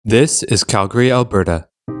This is Calgary, Alberta.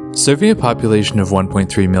 Serving a population of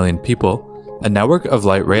 1.3 million people, a network of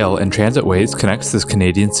light rail and transitways connects this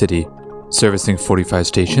Canadian city, servicing 45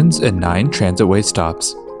 stations and 9 transitway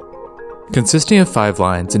stops. Consisting of 5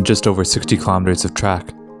 lines and just over 60 kilometers of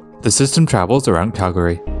track, the system travels around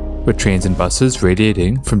Calgary, with trains and buses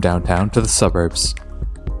radiating from downtown to the suburbs.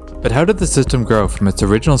 But how did the system grow from its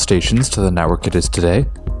original stations to the network it is today?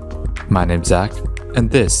 My name's Zach,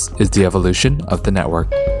 and this is the evolution of the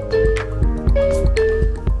network.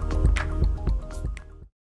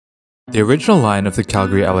 The original line of the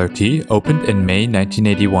Calgary LRT opened in May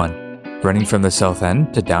 1981, running from the south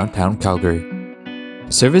end to downtown Calgary.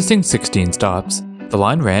 Servicing 16 stops, the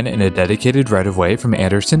line ran in a dedicated right-of-way from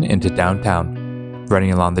Anderson into downtown,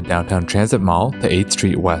 running along the downtown Transit Mall to 8th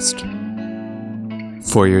Street West.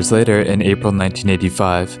 4 years later, in April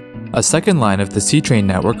 1985, a second line of the C-Train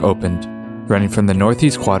network opened, running from the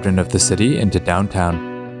northeast quadrant of the city into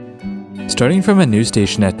downtown. Starting from a new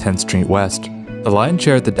station at 10th Street West, the line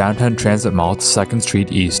shared the downtown Transit Mall to 2nd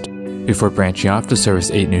Street East, before branching off to service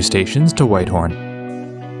 8 new stations to Whitehorn.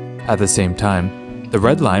 At the same time, the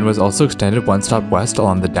Red Line was also extended one stop west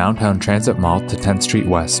along the downtown Transit Mall to 10th Street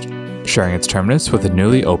West, sharing its terminus with a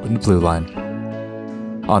newly opened Blue Line.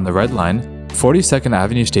 On the Red Line, 42nd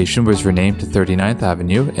Avenue Station was renamed to 39th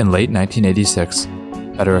Avenue in late 1986,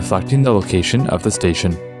 better reflecting the location of the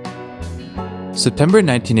station. September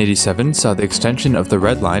 1987 saw the extension of the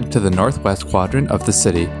Red Line to the northwest quadrant of the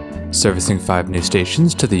city, servicing 5 new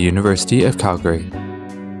stations to the University of Calgary.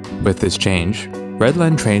 With this change, Red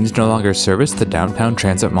Line trains no longer service the downtown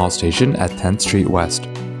Transit Mall station at 10th Street West,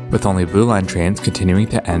 with only Blue Line trains continuing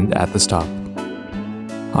to end at the stop.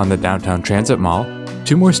 On the downtown Transit Mall,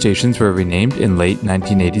 2 more stations were renamed in late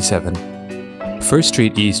 1987. 1st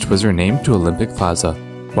Street East was renamed to Olympic Plaza,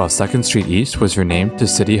 while 2nd Street East was renamed to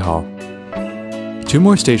City Hall. 2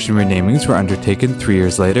 more station renamings were undertaken 3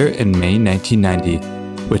 years later in May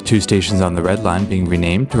 1990, with 2 stations on the Red Line being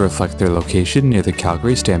renamed to reflect their location near the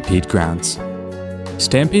Calgary Stampede grounds.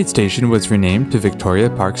 Stampede Station was renamed to Victoria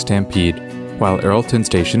Park Stampede, while Earlton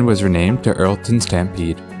Station was renamed to Earlton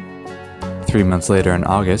Stampede. 3 months later in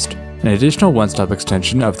August, an additional one-stop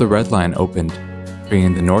extension of the Red Line opened,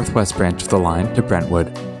 bringing the northwest branch of the line to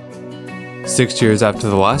Brentwood. 6 years after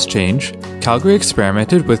the last change, Calgary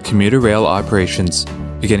experimented with commuter rail operations,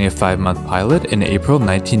 beginning a 5-month pilot in April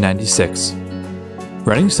 1996.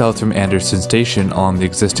 Running south from Anderson Station along the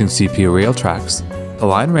existing CPO rail tracks, the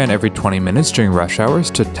line ran every 20 minutes during rush hours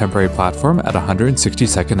to a temporary platform at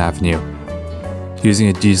 162nd Avenue. Using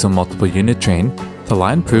a diesel multiple unit train, the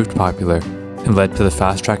line proved popular and led to the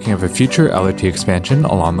fast-tracking of a future LRT expansion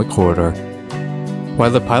along the corridor. While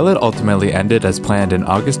the pilot ultimately ended as planned in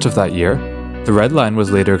August of that year, the Red Line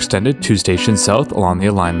was later extended 2 stations south along the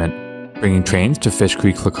alignment, bringing trains to Fish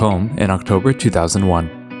Creek Lacombe in October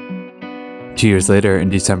 2001. 2 years later,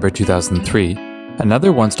 in December 2003,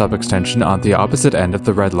 another one-stop extension on the opposite end of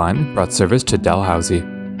the Red Line brought service to Dalhousie.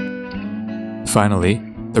 Finally,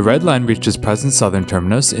 the Red Line reached its present southern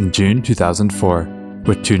terminus in June 2004,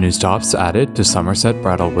 with 2 new stops added to Somerset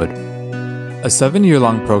Brattleboro. A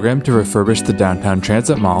 7-year-long program to refurbish the downtown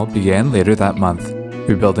Transit Mall began later that month,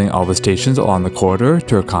 rebuilding all the stations along the corridor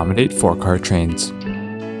to accommodate 4-car trains.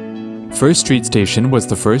 1st Street Station was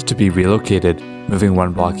the first to be relocated, moving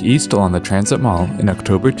 1 block east along the Transit Mall in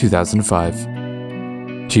October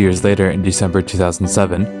 2005. 2 years later, in December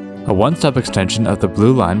 2007, a one-stop extension of the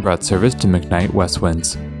Blue Line brought service to McKnight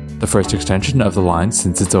Westwinds, the first extension of the line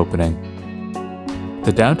since its opening.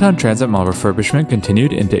 The downtown Transit Mall refurbishment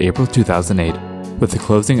continued into April 2008, with the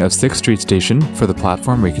closing of 6th Street Station for the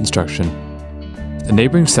platform reconstruction. The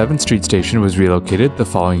neighboring 7th Street Station was relocated the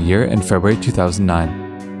following year in February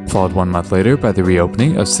 2009, followed 1 month later by the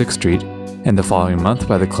reopening of 6th Street, and the following month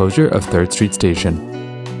by the closure of 3rd Street Station.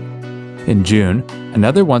 In June,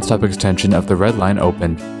 another one-stop extension of the Red Line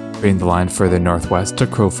opened, bringing the line further northwest to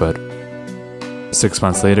Crowfoot. 6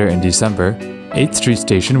 months later, in December, 8th Street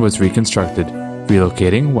Station was reconstructed,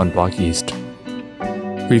 relocating 1 block east.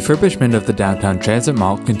 Refurbishment of the downtown Transit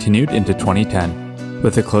Mall continued into 2010,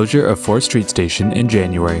 with the closure of 4th Street Station in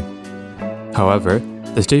January. However,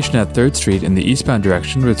 the station at 3rd Street in the eastbound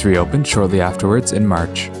direction was reopened shortly afterwards in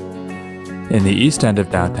March. In the east end of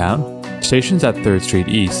downtown, stations at 3rd Street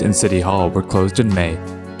East and City Hall were closed in May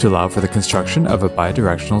to allow for the construction of a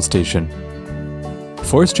bi-directional station.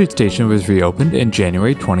 4th Street Station was reopened in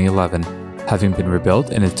January 2011, having been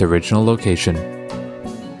rebuilt in its original location.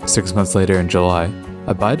 6 months later in July,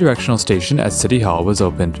 a bi-directional station at City Hall was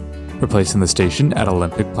opened, replacing the station at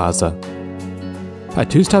Olympic Plaza. A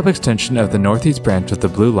 2-stop extension of the northeast branch of the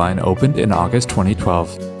Blue Line opened in August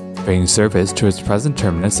 2012, bringing service to its present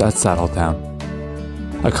terminus at Saddletown.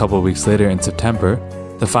 A couple weeks later in September,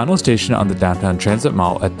 the final station on the downtown transit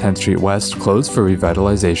mall at 10th Street West closed for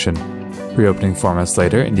revitalization, reopening 4 months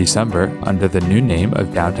later in December under the new name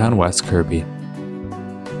of Downtown West Kirby.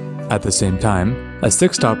 At the same time, a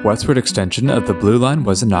 6-stop westward extension of the Blue Line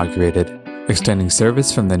was inaugurated, extending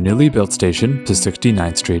service from the newly built station to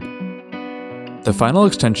 69th Street. The final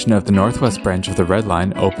extension of the northwest branch of the Red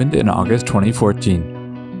Line opened in August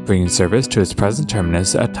 2014, bringing service to its present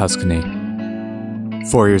terminus at Tuscany.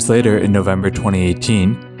 4 years later, in November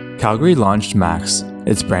 2018, Calgary launched MAX,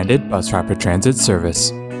 its branded bus rapid transit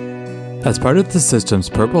service. As part of the system's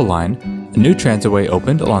Purple Line, a new transitway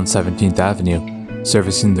opened along 17th Avenue,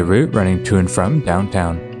 servicing the route running to and from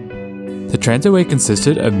downtown. The transitway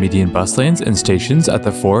consisted of median bus lanes and stations at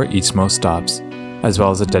the 4 eastmost stops, as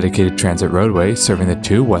well as a dedicated transit roadway serving the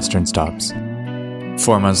 2 western stops.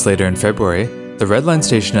 4 months later in February, the Red Line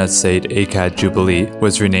station at SAIT ACAD Jubilee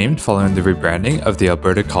was renamed following the rebranding of the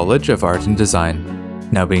Alberta College of Art and Design,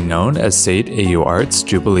 now being known as SAIT AU Arts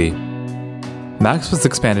Jubilee. MAX was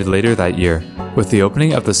expanded later that year, with the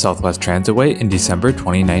opening of the Southwest Transitway in December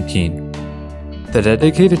 2019. The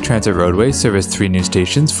dedicated transit roadway serviced 3 new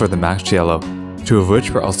stations for the MAX Yellow, 2 of which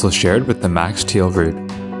were also shared with the MAX Teal route.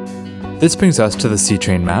 This brings us to the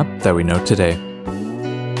C-Train map that we know today.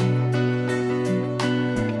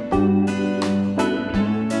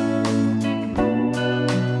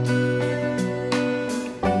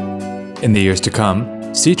 In the years to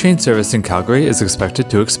come, C-Train service in Calgary is expected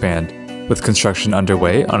to expand, with construction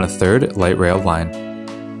underway on a 3rd light rail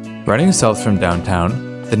line. Running south from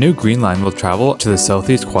downtown, the new Green Line will travel to the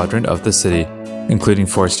southeast quadrant of the city, including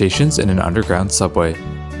 4 stations and an underground subway.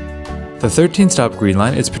 The 13-stop Green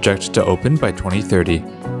Line is projected to open by 2030,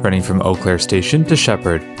 running from Eau Claire Station to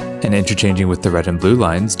Sheppard, and interchanging with the Red and Blue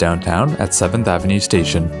Lines downtown at 7th Avenue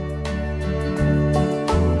Station.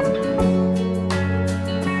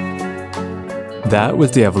 That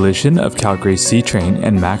was the evolution of Calgary's C-Train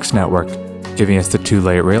and MAX network, giving us the 2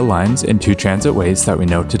 light rail lines and 2 transitways that we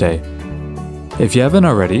know today. If you haven't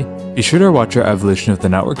already, be sure to watch our evolution of the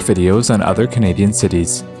network videos on other Canadian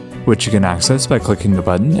cities, which you can access by clicking the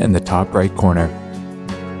button in the top right corner.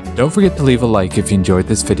 Don't forget to leave a like if you enjoyed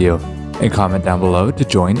this video, and comment down below to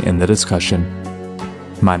join in the discussion.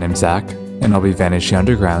 My name's Zach, and I'll be vanishing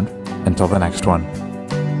underground until the next one.